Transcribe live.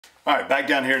All right, back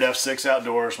down here at F6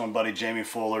 Outdoors, my buddy Jamie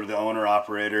Fuller, the owner,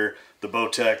 operator, the bow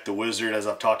tech, the wizard, as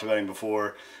I've talked about him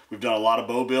before. We've done a lot of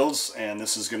bow builds, and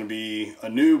this is going to be a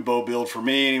new bow build for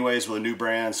me anyways, with a new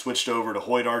brand. Switched over to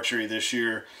Hoyt Archery this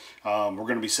year. We're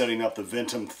going to be setting up the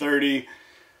Ventum 30.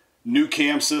 New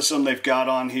cam system they've got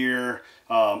on here.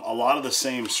 A lot of the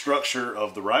same structure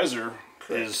of the riser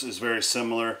is very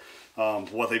similar to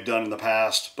what they've done in the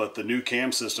past, but the new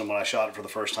cam system, when I shot it for the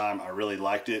first time, I really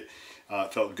liked it.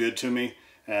 It felt good to me,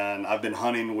 and I've been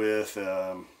hunting with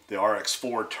the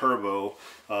RX4 Turbo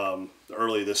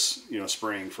early this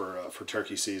spring for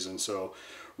turkey season. So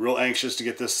real anxious to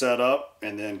get this set up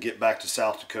and then get back to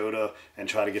South Dakota and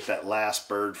try to get that last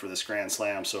bird for this Grand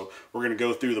Slam. So we're going to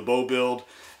go through the bow build,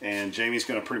 and Jamie's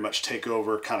going to pretty much take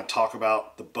over, kind of talk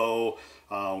about the bow.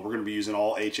 We're going to be using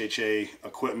all HHA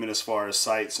equipment as far as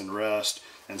sights and rest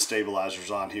and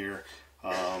stabilizers on here.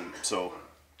 So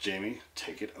Jamie,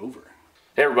 take it over.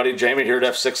 Hey everybody, Jamie here at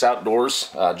F6 Outdoors.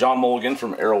 John Mulligan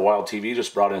from Arrow Wild TV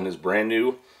just brought in his brand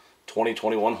new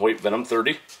 2021 Hoyt Ventum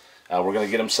 30. We're going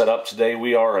to get him set up today.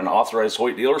 We are an authorized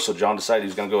Hoyt dealer, so John decided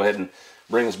he's going to go ahead and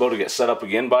bring his bow to get set up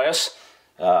again by us.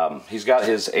 He's got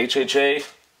his HHA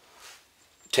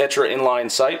Tetra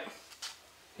inline sight.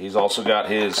 He's also got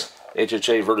his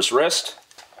HHA Vertus rest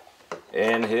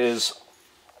and his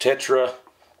Tetra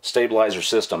stabilizer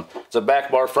system. It's a back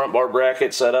bar, front bar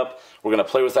bracket setup. We're going to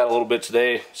play with that a little bit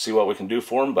today, see what we can do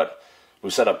for him, but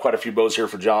we've set up quite a few bows here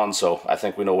for John, so I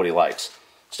think we know what he likes.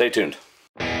 Stay tuned.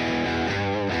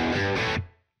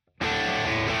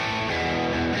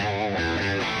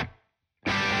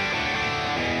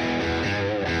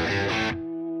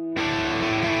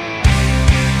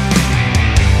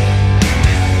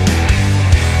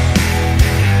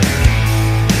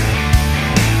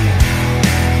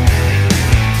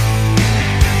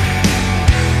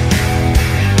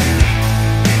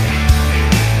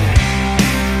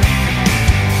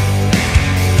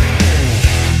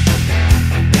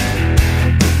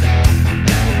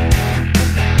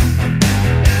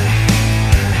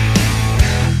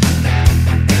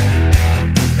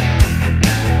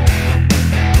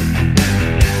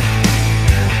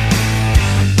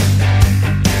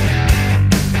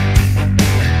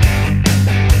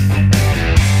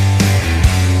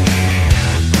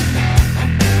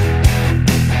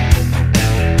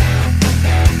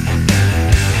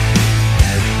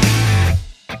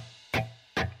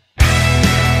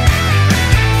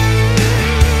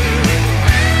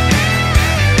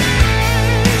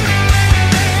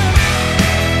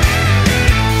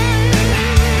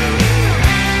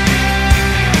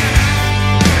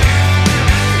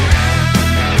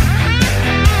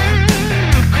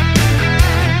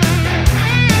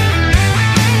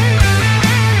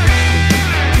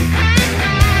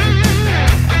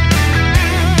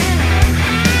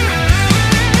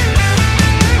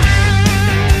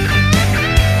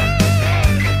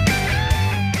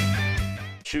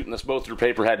 Shooting this bow through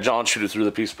paper, had John shoot it through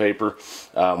the piece of paper.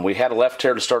 We had a left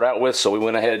tear to start out with, so we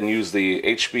went ahead and used the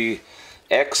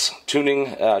HBX tuning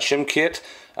shim kit.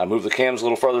 Moved the cams a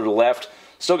little further to the left.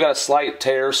 Still got a slight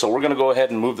tear, so we're going to go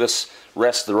ahead and move this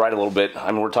rest to the right a little bit.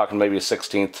 I mean, we're talking maybe a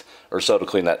 1/16 or so to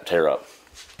clean that tear up.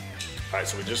 All right,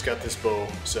 so we just got this bow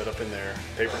set up in there,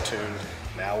 paper tuned.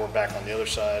 Now we're back on the other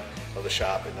side of the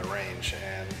shop in the range,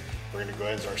 and we're going to go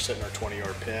ahead and start setting our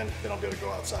 20-yard pin. Then I'll be able to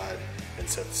go outside and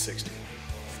set the 60.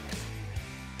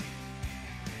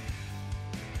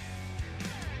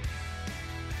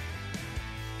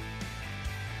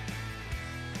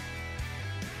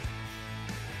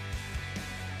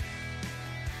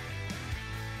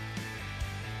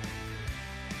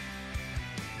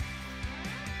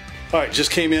 All right,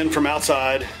 just came in from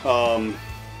outside,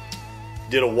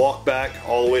 did a walk back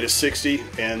all the way to 60,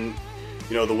 and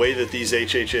the way that these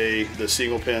HHA, the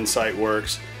single pin sight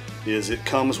works is it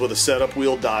comes with a setup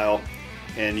wheel dial,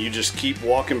 and you just keep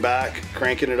walking back,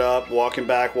 cranking it up, walking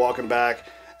back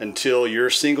until your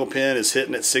single pin is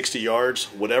hitting at 60 yards.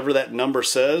 Whatever that number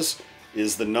says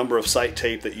is the number of sight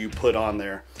tape that you put on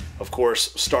there. Of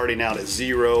course, starting out at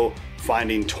 0,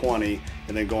 finding 20,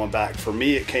 and then going back. For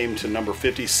me, it came to number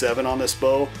 57 on this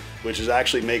bow, which is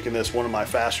actually making this one of my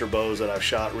faster bows that I've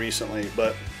shot recently.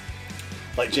 But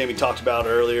like Jamie talked about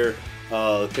earlier,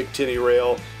 the Picatinny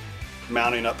rail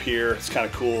mounting up here, it's kind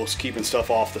of cool. It's keeping stuff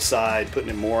off the side, putting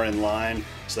it more in line.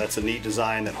 So that's a neat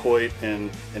design that Hoyt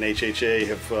and HHA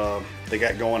have they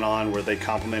got going on, where they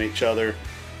complement each other.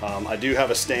 I do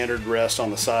have a standard rest on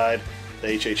the side, the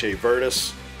HHA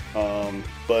Vertus,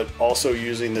 but also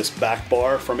using this back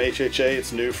bar from HHA.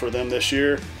 It's new for them this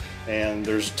year, and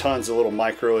there's tons of little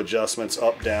micro adjustments,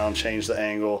 up, down, change the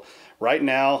angle. Right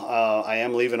now, I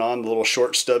am leaving on the little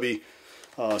short stubby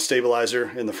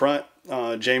stabilizer in the front.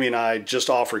 Jamie and I, just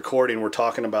off recording, we're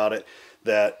talking about it,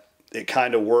 that it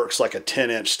kind of works like a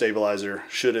 10-inch stabilizer.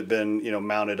 Should have been, you know,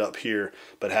 mounted up here,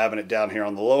 but having it down here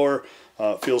on the lower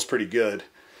feels pretty good.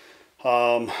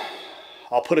 I'll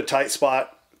put a tight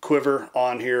spot quiver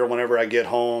on here whenever I get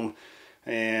home,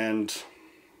 and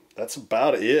that's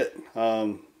about it.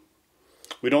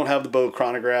 We don't have the bow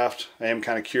chronographed. I am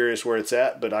kind of curious where it's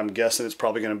at, but I'm guessing it's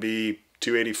probably going to be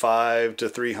 285 to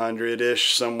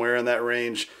 300-ish, somewhere in that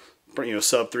range, you know,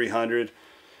 sub 300.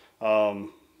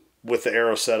 With the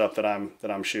arrow setup that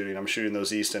I'm shooting. I'm shooting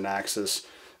those Easton Axis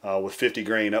with 50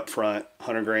 grain up front,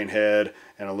 100 grain head,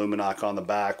 and a Luminoc on the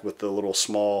back with the little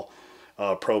small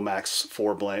Pro Max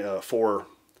 4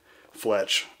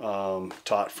 Fletch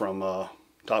taught from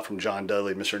John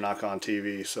Dudley, Mr. Knock on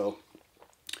TV. So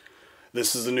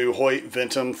this is the new Hoyt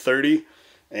Ventum 30,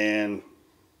 and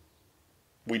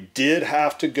we did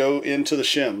have to go into the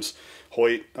shims.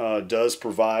 Hoyt does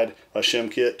provide a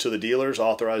shim kit to the dealers,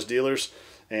 authorized dealers,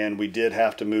 and we did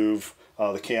have to move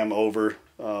the cam over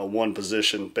one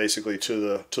position, basically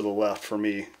to the left for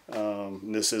me.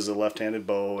 This is a left-handed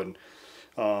bow, and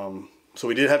so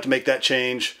we did have to make that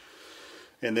change.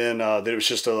 And then there was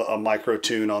just a micro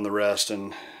tune on the rest,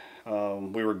 and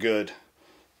we were good.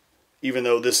 Even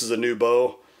though this is a new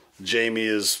bow, Jamie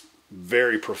is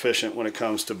very proficient when it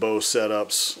comes to bow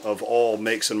setups of all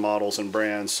makes and models and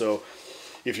brands. So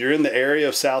if you're in the area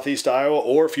of Southeast Iowa,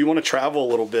 or if you want to travel a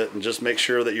little bit and just make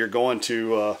sure that you're going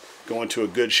to a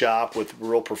good shop with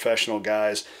real professional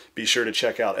guys, be sure to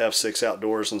check out F6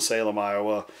 Outdoors in Salem,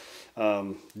 Iowa.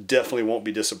 Definitely won't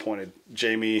be disappointed.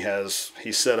 Jamie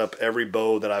he set up every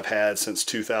bow that I've had since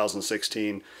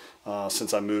 2016,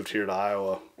 since I moved here to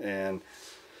Iowa, and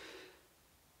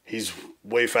he's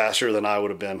way faster than I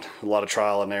would have been. A lot of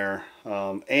trial and error.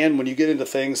 And when you get into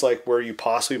things like where you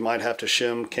possibly might have to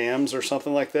shim cams or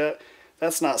something like that,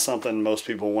 that's not something most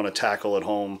people want to tackle at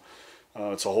home.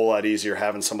 It's a whole lot easier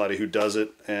having somebody who does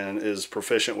it and is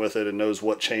proficient with it and knows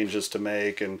what changes to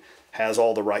make and has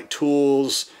all the right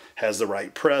tools, has the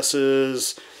right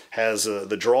presses, has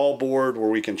the draw board where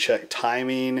we can check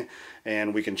timing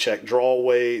and we can check draw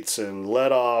weights and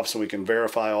let-offs, and we can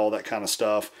verify all that kind of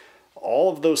stuff.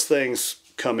 All of those things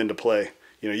come into play.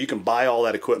 You know, you can buy all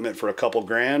that equipment for a couple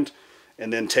grand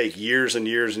and then take years and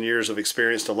years and years of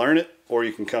experience to learn it, or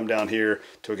you can come down here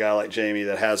to a guy like Jamie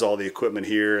that has all the equipment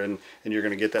here, and you're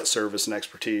going to get that service and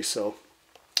expertise. So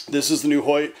this is the new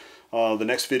Hoyt. The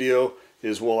next video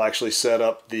is we'll actually set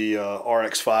up the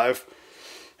RX5,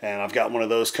 and I've got one of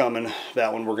those coming.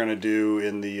 That one we're going to do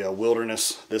in the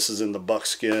Wilderness. This is in the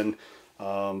buckskin,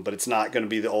 but it's not going to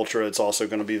be the Ultra. It's also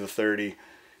going to be the 30.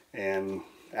 And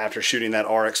after shooting that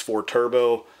RX4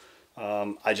 Turbo,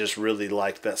 I just really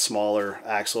liked that smaller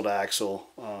axle to axle.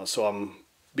 So I'm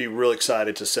be real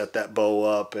excited to set that bow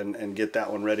up and get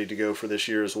that one ready to go for this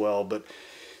year as well. But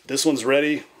this one's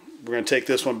ready. We're going to take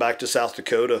this one back to South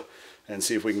Dakota and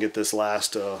see if we can get this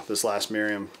last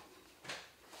Merriam